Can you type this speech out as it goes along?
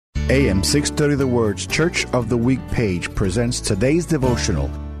AM 630 The Word's Church of the Week page presents today's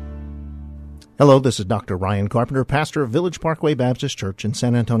devotional. Hello, this is Dr. Ryan Carpenter, pastor of Village Parkway Baptist Church in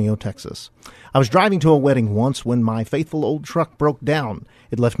San Antonio, Texas. I was driving to a wedding once when my faithful old truck broke down.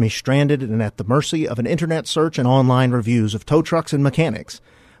 It left me stranded and at the mercy of an internet search and online reviews of tow trucks and mechanics.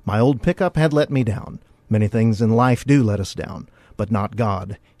 My old pickup had let me down. Many things in life do let us down, but not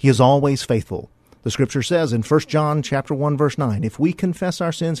God. He is always faithful. The scripture says in 1 John chapter 1, verse 9, if we confess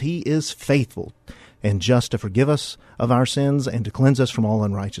our sins, he is faithful and just to forgive us of our sins and to cleanse us from all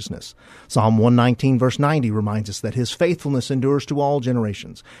unrighteousness. Psalm 119, verse 90 reminds us that his faithfulness endures to all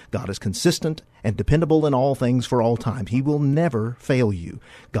generations. God is consistent and dependable in all things for all time. He will never fail you.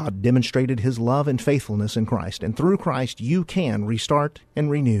 God demonstrated his love and faithfulness in Christ, and through Christ you can restart and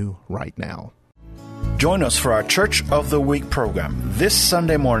renew right now. Join us for our Church of the Week program this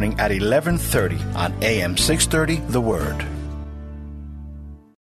Sunday morning at 11:30 on AM 630 The Word.